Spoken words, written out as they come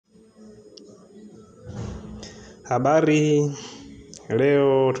Habari,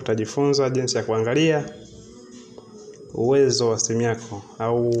 leo tutajifunza jinsi ya kuangalia uwezo wa simu yako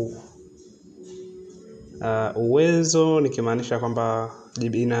au uwezo nikimaanisha kwamba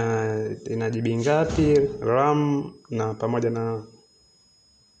ina GB ngapi, RAM na pamoja na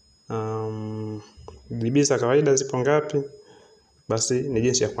GB za kawaida zipo ngapi, basi ni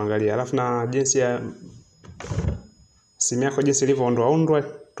jinsi ya kuangalia. Alafu na jinsi ya simu yako jinsi ilivyoundwa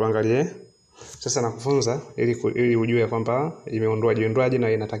tuangalie. Sasa nakufunza ili ujue kwamba imeundwaje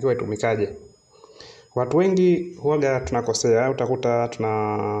na inatakiwa itumikaje. Watu wengi huaga tunakosea, utakuta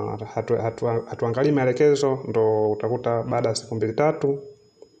hatuangalii maelekezo, ndo utakuta baada ya siku 2-3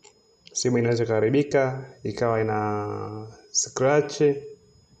 simu inaweza kuharibika, ikawa ina scratch.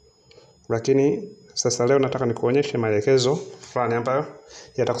 Lakini sasa leo nataka nikuonyeshe maelekezo fulani ambayo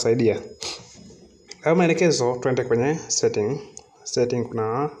yatakusaidia. Hayo maelekezo twende kwenye setting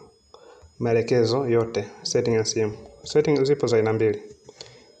kuna maelekezo yote, setting ya simu. Setting zipo za aina mbili.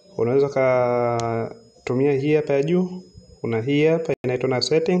 Unaweza kutumia hii hapa ya juu, kuna hii hapa inaitwa na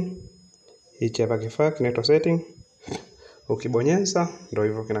setting. Hichi hapa kifaa kinaitwa setting. Ukibonyeza ndio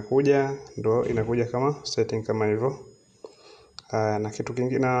hivyo inakuja kama setting kama hivyo. Na kitu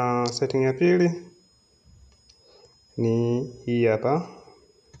kingine na setting ya pili ni hii hapa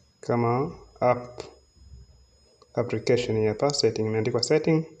kama application hii hapa setting, imeandikwa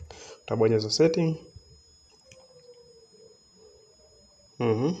setting, utabonyeza setting.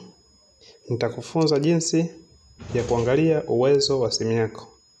 Nitakufunza jinsi ya kuangalia uwezo wa simu yako.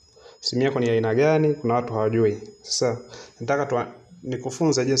 Simu yako ni aina gani? Kuna watu hawajui. Sasa nataka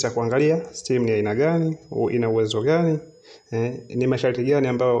nikufunze jinsi ya kuangalia simu ni aina gani, ina uwezo gani, ni masharti gani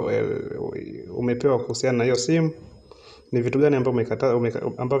ambayo umepewa kuhusiana na hiyo simu, ni vitu gani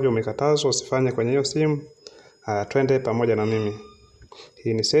ambavyo umekatazwa usifanye kwenye hiyo simu. Twende pamoja na mimi.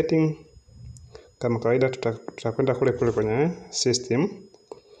 Hii ni setting. Kama kawaida tutakwenda kule kwenye system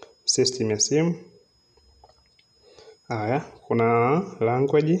ya simu. Kuna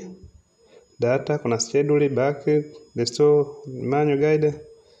language, data, kuna schedule, backup, restore, manual guide,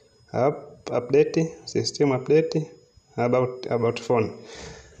 update, system update, about phone.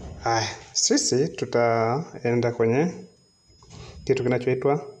 Sisi tutaenda kwenye kitu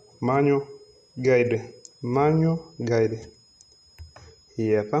kinachoitwa manual guide.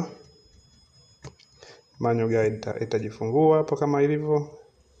 Hii hapa manual guide itajifungua hapo kama ilivyo.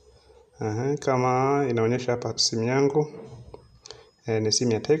 Kama inaonyesha hapa simu yangu ni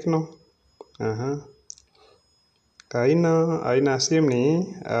simu ya Tecno. Aina ya simu ni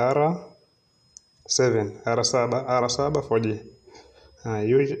R7 4G.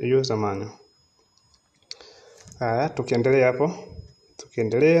 User manual. Tukiendelea hapo.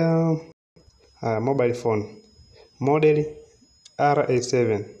 Mobile phone model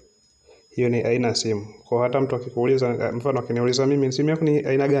RA7. Hiyo ni aina ya simu. Kwa hata mtu akikuuliza, mfano akiniuliza mimi simu yako ni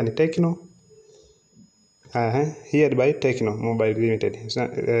aina gani? Tecno. Here by Tecno Mobile Limited.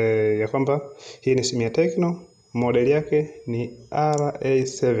 Ya kwamba hii ni simu ya Tecno, model yake ni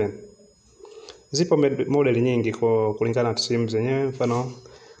RA7. Zipo model nyingi kwa kulingana na simu zenyewe. Mfano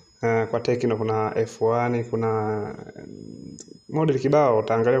kwa Tecno kuna F1, kuna model kibao.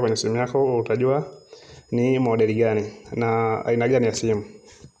 Utaangalia kwenye simu yako utajua ni model gani na aina gani ya simu.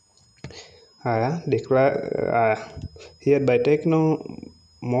 Here by Tecno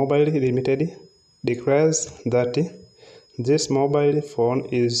Mobile Limited declares that this mobile phone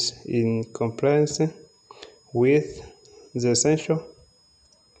is in compliance with the essential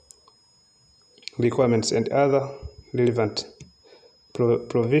requirements and other relevant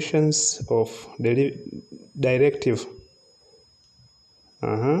provisions of the directive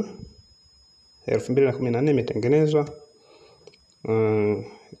 2014 imetengenezwa.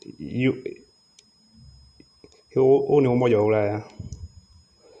 Huu ni Umoja wa Ulaya.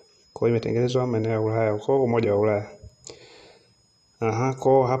 Kwa hiyo imetengenezwa maeneo ya Ulaya, kwa Umoja wa Ulaya.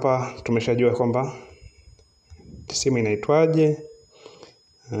 Kwa hapa tumeshajua kwamba simu inaitwaje,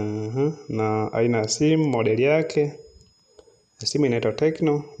 na aina ya simu, model yake. Simu inaitwa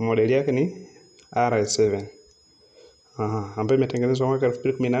Tecno, model yake ni RA7. Ambayo imetengenezwa mwaka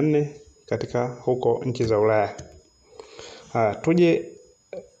 2014 katika huko nchi za Ulaya. Tuje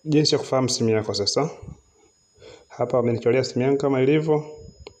jinsi ya kufahamu simu yako sasa. Hapa wamenichorea simu yangu kama ilivyo.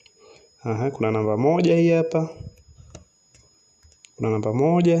 Kuna namba 1 hii hapa. Kuna namba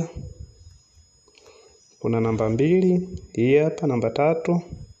 1. Kuna namba 2 hii hapa, namba 3,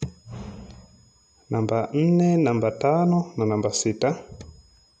 namba 4, namba 5 na namba 6.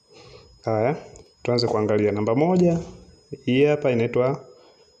 Tuanze kuangalia namba 1. Hii hapa inaitwa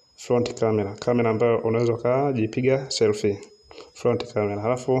front camera. Kamera ambayo unaweza kujipiga selfie. Front camera.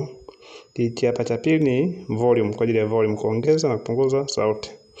 Halafu Hichi hapa cha pili ni volume, kwa ajili ya volume, kuongeza na kupunguza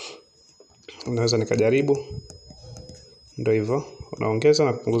sauti. Unaweza nikajaribu. Ndio hivyo, unaongeza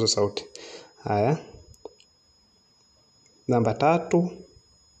na kupunguza sauti. Haya. Namba 3,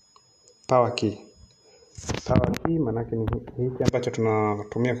 power key. Power key maana yake ni hiki ambacho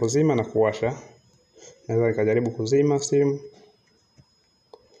tunatumia kuzima na kuwasha. Naweza nikajaribu kuzima simu.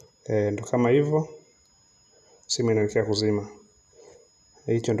 Ndio kama hivyo. Simu inaelekea kuzima.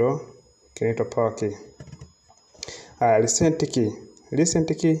 Hicho ndo kinaitwa power key. Recent key.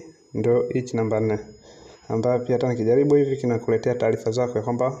 Recent key ndio hichi namba 4. Ambayo pia hata nikijaribu hivi kinakuletea taarifa zako ya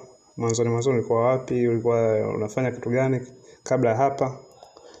kwamba mwanzo ulikuwa wapi, ulikuwa unafanya kitu gani kabla hapa.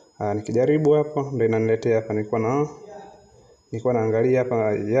 Nikijaribu hapo ndio inaniletea hapa, nilikuwa naangalia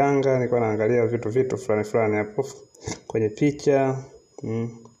hapa Yanga, nilikuwa naangalia vitu fulani hapo kwenye picha.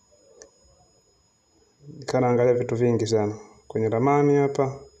 Nilikuwa naangalia vitu vingi sana kwenye ramani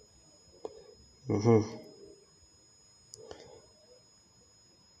hapa.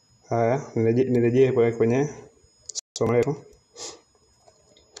 Haya, nirejee kwenye somo letu.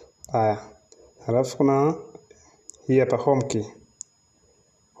 Haya. Halafu kuna hii hapa home key.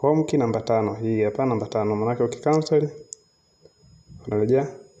 Home key namba 5. Hii hapa namba 5. Maana yake ukikancel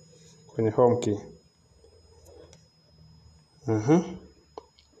unarejea kwenye home key.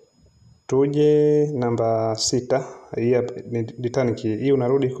 Tuje namba 6. Hii hapa ni return key. Hii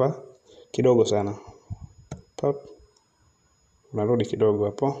unarudi kwa kidogo sana. Pop. Unarudi kidogo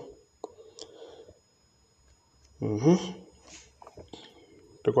hapo.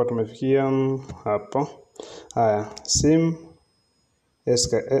 Tutakuwa tumefikia hapo. Haya, SIM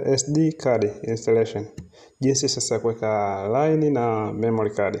SD card installation. Jinsi sasa kuweka line na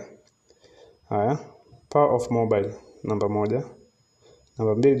memory card. Haya, power of mobile namba 1.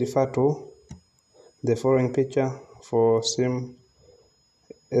 Namba 2, refer to the following picture for SIM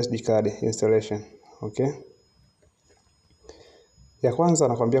SD card installation. Okay. Ya kwanza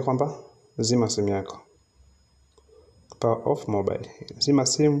nakwambia kwamba zima simu yako. Power of mobile. Zima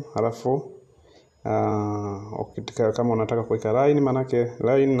simu, halafu kama unataka kuweka line, manake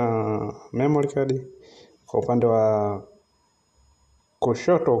line na memory card kwa upande wa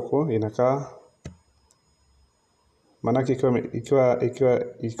kushoto huko inakaa, manake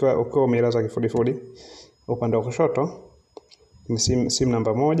ikiwa umeilaza kifudifudi, upande wa kushoto ni simu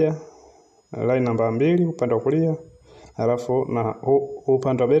namba 1, line namba 2 upande wa kulia, halafu na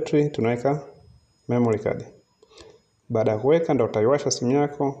upande wa battery tunaweka memory card. Baada ya kuweka ndio utaiwasha simu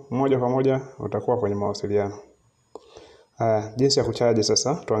yako, moja kwa moja utakuwa kwenye mawasiliano. Jinsi ya kuchaji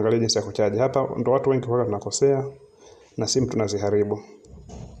sasa, tuangalie jinsi ya kuchaji. Hapa ndo watu wengi huwa tunakosea na simu tunaziharibu.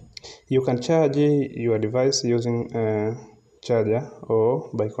 You can charge your device using charger or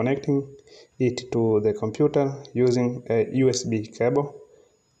by connecting it to the computer using a USB cable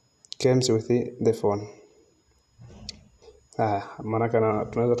comes with the phone. Maana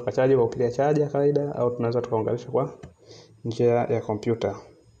tunaweza tukachaji kwa kupiga chaji ya kawaida au tunaweza tukaunganisha kwa njia ya kompyuta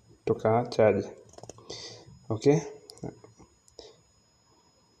tukachaji. Okay?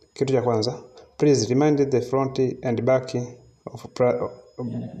 Kitu cha kwanza, please remind the front and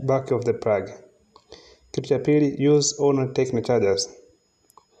back of the plug. Kitu cha pili, use only Techno chargers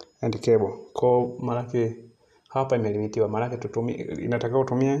and cable. Kwa maana hapa imelimitiwa, maana inataka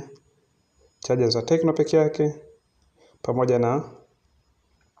utumie charger za Techno peke yake pamoja na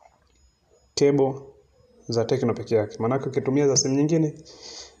cable za Techno peke yake. Maana ukitumia za simu nyingine,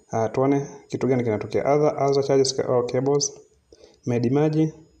 tuone kitu gani kinatokea. Other chargers or cables may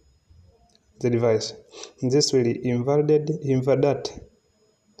damage the device. This will invalidate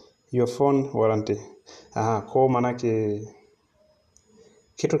your phone warranty. Kwa maana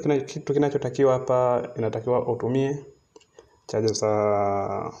kitu kinachotakiwa hapa, inatakiwa utumie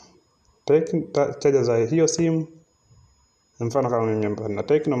charger za hiyo simu. Mfano kama mimi na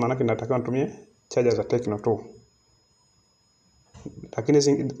Techno, maana inatakiwa nitumie charger za Techno tu. Lakini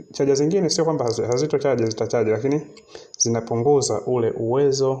charger zingine sio kwamba hazito charge, zitachaji, lakini zinapunguza ule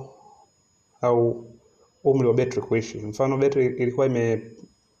uwezo au umri wa battery kuishi. Mfano battery ilikuwa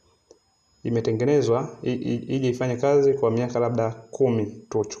imetengenezwa ije ifanye kazi kwa miaka labda 10,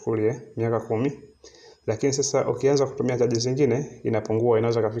 tuchukulie miaka 10. Lakini sasa ukianza kutumia chaji zingine inapungua,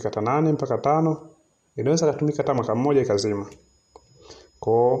 inaweza kufika 8 mpaka 5, inaweza kutumika hata mwaka mmoja ikazima.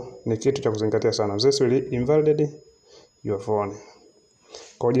 Kwa ni kitu cha kuzingatia sana. This will invalidate your phone.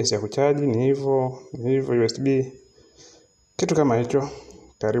 Kwa jinsi ya kuchaji ni hivyo USB. Kitu kama hicho.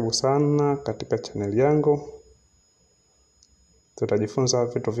 Karibu sana katika channel yangu. Tutajifunza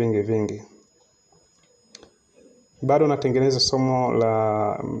vitu vingi. Bado natengeneza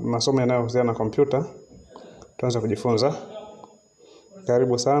masomo yanayohusiana na kompyuta. Tuanze kujifunza.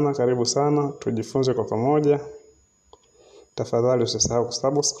 Karibu sana, tujifunze kwa pamoja. Tafadhali usisahau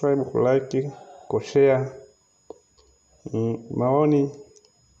kusubscribe, kulike, kushare, maoni.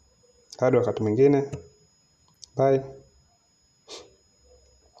 Hadi wakati mwingine. Bye.